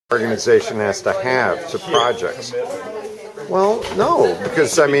organization has to have to projects. Well, no,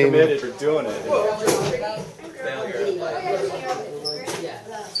 because I mean, committed for doing it.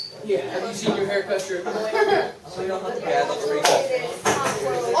 Yeah, have you seen your haircut strip? Oh,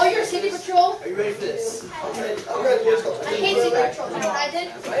 you're Secret Patrol? Are you ready for this? I hate Secret Patrol. I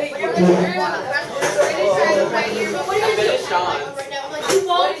did. But what are you doing? I'm like, you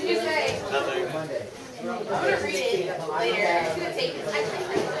won't do say. Nothing. I'm gonna read it later. It's gonna take me.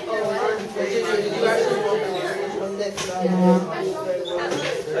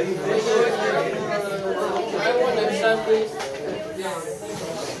 Are you finished? I want next time, please.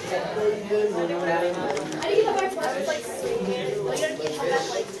 I didn't get my plus like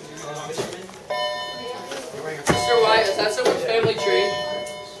Mr. White, is that someone's family tree?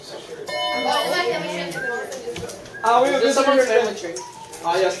 We Is this someone's family tree?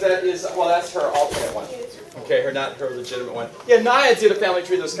 Yes, that is, well, that's her alternate one. Okay, not her legitimate one. Yeah, Naya did a family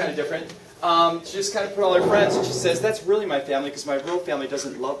tree that was kind of different. She just kind of put all her friends, and she says, that's really my family because my real family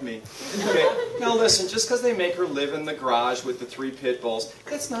doesn't love me. Okay, now listen, just because they make her live in the garage with the 3 pit bulls,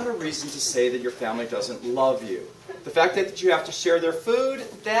 that's not a reason to say that your family doesn't love you. The fact that you have to share their food,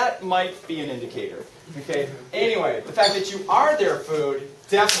 that might be an indicator. Okay, anyway, the fact that you are their food,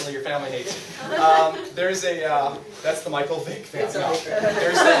 definitely your family hates you. There's a, that's the Michael Vick family. No,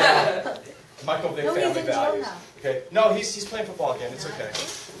 there's a Michael Vick family values. Okay, no, he's playing football again. It's okay.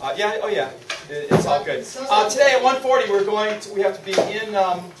 Yeah, oh yeah, it's all good. Today at 1:40 we have to be in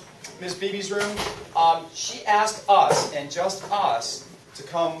Ms. Beebe's room. She asked us, and just us, to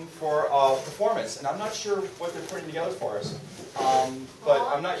come for a performance, and I'm not sure what they're putting together for us. But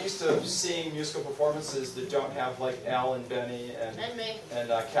I'm not used to seeing musical performances that don't have like Al and Benny and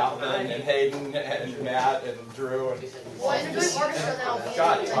Calvin and Hayden and Matt and Drew and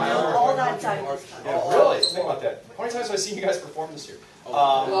God, Tyler. All that time. Yeah, really? Think about that. How many times have I seen you guys perform this year?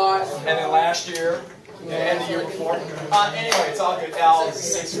 And then last year, and the year before. Anyway, it's all good. Al is a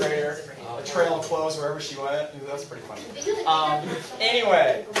 6th grader. A trail of clothes wherever she went. That's pretty funny.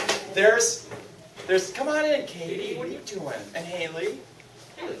 Anyway, there's. Come on in, Katie. What are you doing? And Haley.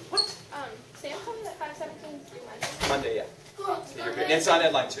 Haley, what? Sam told me that 517 is due Monday, yeah. And it's on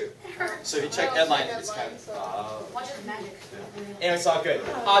Edline too. So if you check Edline, it's kind of. Watch it magic. Anyway, it's all good.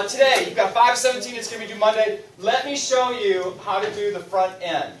 Today, you've got 517. It's going to be due Monday. Let me show you how to do the front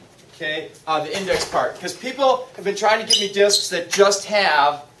end. Okay, the index part, because people have been trying to give me discs that just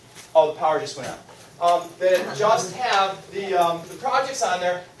have. Oh, the power just went out. That just have the projects on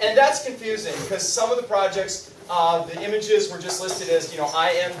there, and that's confusing because some of the projects, the images were just listed as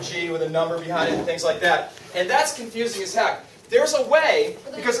IMG with a number behind it and things like that, and that's confusing as heck. There's a way,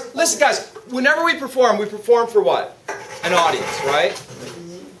 because listen, guys, whenever we perform for what? An audience, right?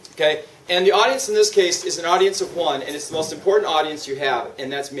 Okay, and the audience in this case is an audience of 1, and it's the most important audience you have,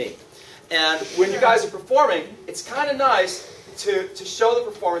 and that's me. And when you guys are performing, it's kind of nice to show the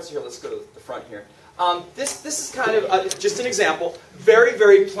performance here. Let's go to the front here. This is kind of just an example. Very,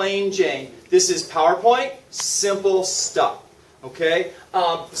 very plain Jane. This is PowerPoint, simple stuff. Okay?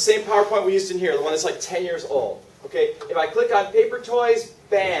 The same PowerPoint we used in here, the one that's like 10 years old. Okay? If I click on Paper Toys,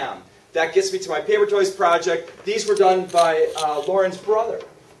 bam! That gets me to my Paper Toys project. These were done by Lauren's brother.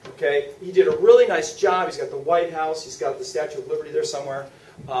 Okay? He did a really nice job. He's got the White House. He's got the Statue of Liberty there somewhere.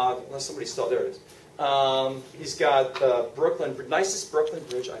 Unless somebody's still there. It is. He's got the nicest Brooklyn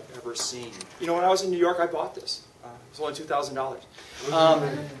Bridge I've ever seen. You know, when I was in New York, I bought this. It was only $2,000.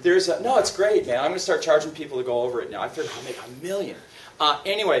 No, it's great, man. I'm going to start charging people to go over it now. I figured I'll make $1 million.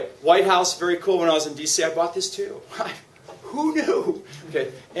 Anyway, White House, very cool. When I was in D.C., I bought this too. Who knew?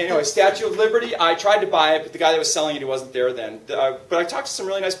 Okay. Anyway, Statue of Liberty, I tried to buy it, but the guy that was selling it, he wasn't there then. But I talked to some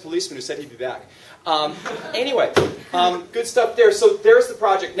really nice policemen who said he'd be back. Anyway, good stuff there. So there's the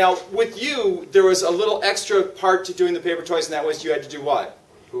project. Now, with you, there was a little extra part to doing the Paper Toys, and that was you had to do what?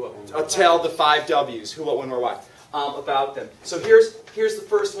 Tell the 5 W's, who, what, when, where, why, about them. So here's the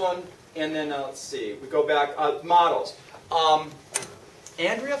first one, and then let's see. We go back. Models.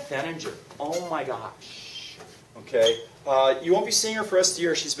 Andrea Fenninger. Oh my gosh. Okay. You won't be seeing her for the rest of the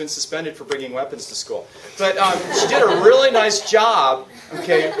year. She's been suspended for bringing weapons to school. But she did a really nice job,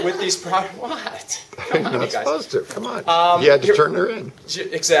 okay, with these products. What? Come on, You're not you guys. supposed to. Come on. You had to turn her in.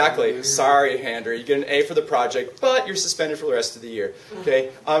 Exactly. Sorry, Andrea. You get an A for the project, but you're suspended for the rest of the year. Okay.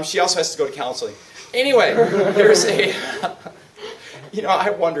 She also has to go to counseling. Anyway, there's a... You know,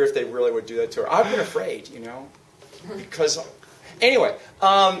 I wonder if they really would do that to her. I've been afraid, you know, because... Anyway,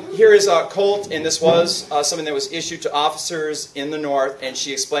 here is Colt, and this was something that was issued to officers in the North, and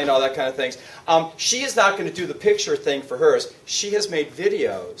she explained all that kind of things. She is not going to do the picture thing for hers. She has made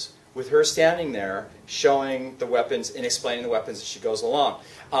videos with her standing there showing the weapons and explaining the weapons as she goes along.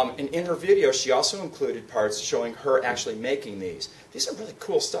 And in her video, she also included parts showing her actually making these. These are really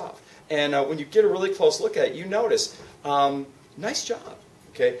cool stuff. And when you get a really close look at it, you notice, nice job,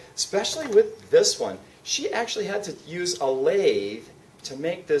 okay? Especially with this one. She actually had to use a lathe to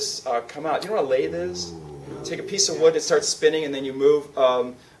make this come out. You know what a lathe is? Take a piece of wood, it starts spinning, and then you move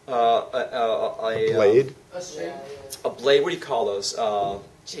a Blade? A blade, what do you call those?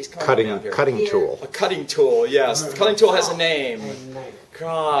 Geez, come on down here. Cutting tool. A cutting tool, yes. The cutting tool has a name.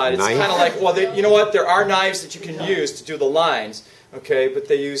 God, it's kind of like, well, you know what? There are knives that you can use to do the lines, okay? But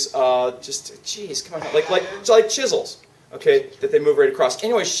they use just, geez, come on, like chisels, okay? That they move right across.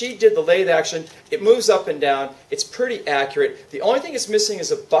 Anyway, she did the lathe action. It moves up and down. It's pretty accurate. The only thing it's missing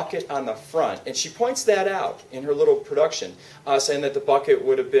is a bucket on the front, and she points that out in her little production, saying that the bucket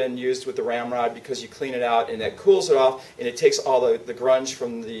would have been used with the ramrod because you clean it out and that cools it off, and it takes all the grunge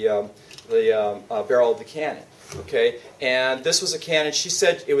from the barrel of the cannon. Okay, and this was a cannon. She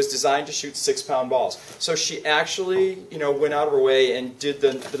said it was designed to shoot 6-pound balls. So she actually, went out of her way and did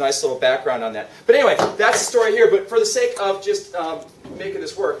the nice little background on that. But anyway, that's the story here. But for the sake of just making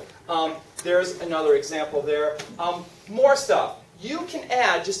this work, there's another example there. More stuff. You can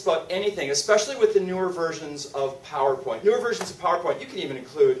add just about anything, especially with the newer versions of PowerPoint. Newer versions of PowerPoint, you can even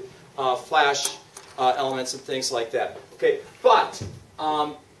include Flash elements and things like that. Okay, but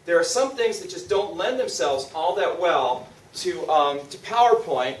there are some things that just don't lend themselves all that well to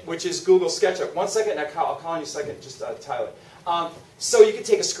PowerPoint, which is Google SketchUp. 1 second, and I'll call on you a second, just Tyler. So you can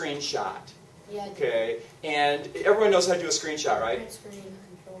take a screenshot. Yeah. Okay, and everyone knows how to do a screenshot, right? Print screen,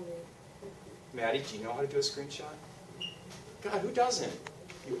 control me. Maddie, do you know how to do a screenshot? God, who doesn't?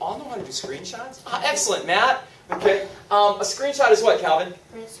 You all know how to do screenshots? Ah, excellent, Matt. Okay, a screenshot is what, Calvin?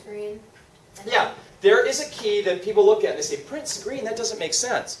 Print screen. Yeah. There is a key that people look at and they say, print screen, that doesn't make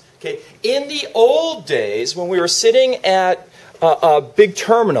sense. Okay? In the old days, when we were sitting at big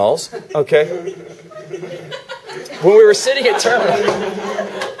terminals, okay? When we were sitting at terminals,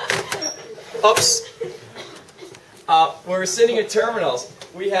 oops. When we were sitting at terminals,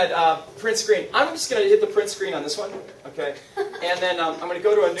 we had print screen. I'm just going to hit the print screen on this one, okay? And then I'm going to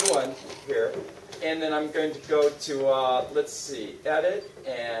go to a new one here. And then I'm going to go to, let's see, edit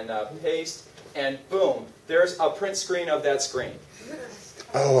and paste. And boom, there's a print screen of that screen.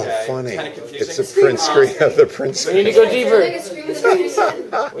 Oh, okay. funny. Kind of confusing. It's a print screen of the print screen. We need to go deeper.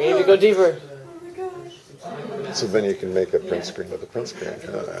 We need to go deeper. So then you can make a print screen of the print screen.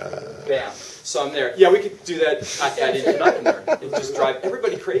 Bam. So I'm there. Yeah, we could do that. I didn't do nothing there. It would just drive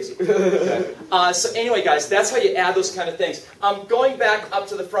everybody crazy. Okay. So anyway, guys, that's how you add those kind of things. Going back up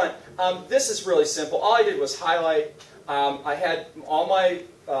to the front, this is really simple. All I did was highlight. I had all my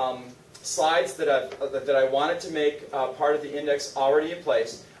slides that I wanted to make part of the index already in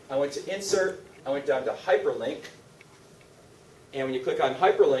place. I went to Insert, I went down to Hyperlink, and when you click on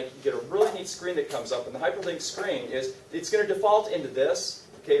Hyperlink, you get a really neat screen that comes up, and the Hyperlink screen it's going to default into this.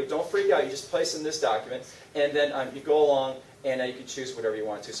 Okay, don't freak out, you just place in this document, and then you go along, and you can choose whatever you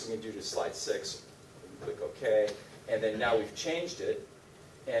want to. So we can do to slide 6, click OK, and then now we've changed it.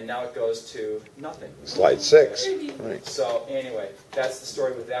 And now it goes to nothing. Slide 6. Right. So anyway, that's the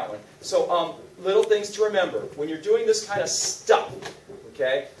story with that one. So little things to remember. When you're doing this kind of stuff,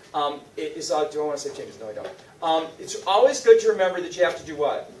 okay, do I want to say changes? No, I don't. It's always good to remember that you have to do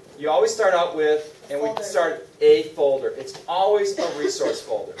what? You always start out with, and we start a folder. It's always a resource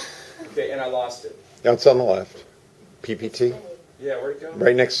folder. Okay, and I lost it. Now it's on the left. PPT. Yeah, where'd it go?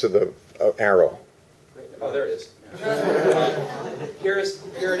 Right next to the arrow. Oh, there it is. Here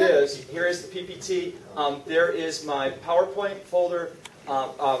it is. Here is the PPT. There is my PowerPoint folder,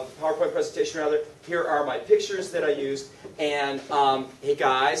 PowerPoint presentation rather. Here are my pictures that I used. And hey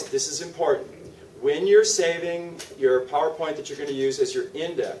guys, this is important. When you're saving your PowerPoint that you're going to use as your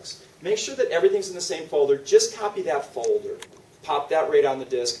index, make sure that everything's in the same folder. Just copy that folder. Pop that right on the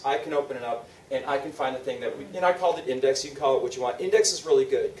disk. I can open it up. And I can find the thing that and I called it index. You can call it what you want. Index is really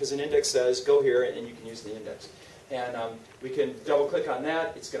good because an index says go here and you can use the index. And we can double click on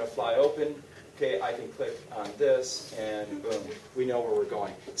that. It's going to fly open. Okay, I can click on this and boom, we know where we're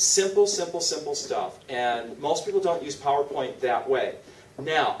going. Simple, simple, simple stuff. And most people don't use PowerPoint that way.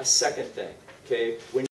 Now, a second thing. Okay, when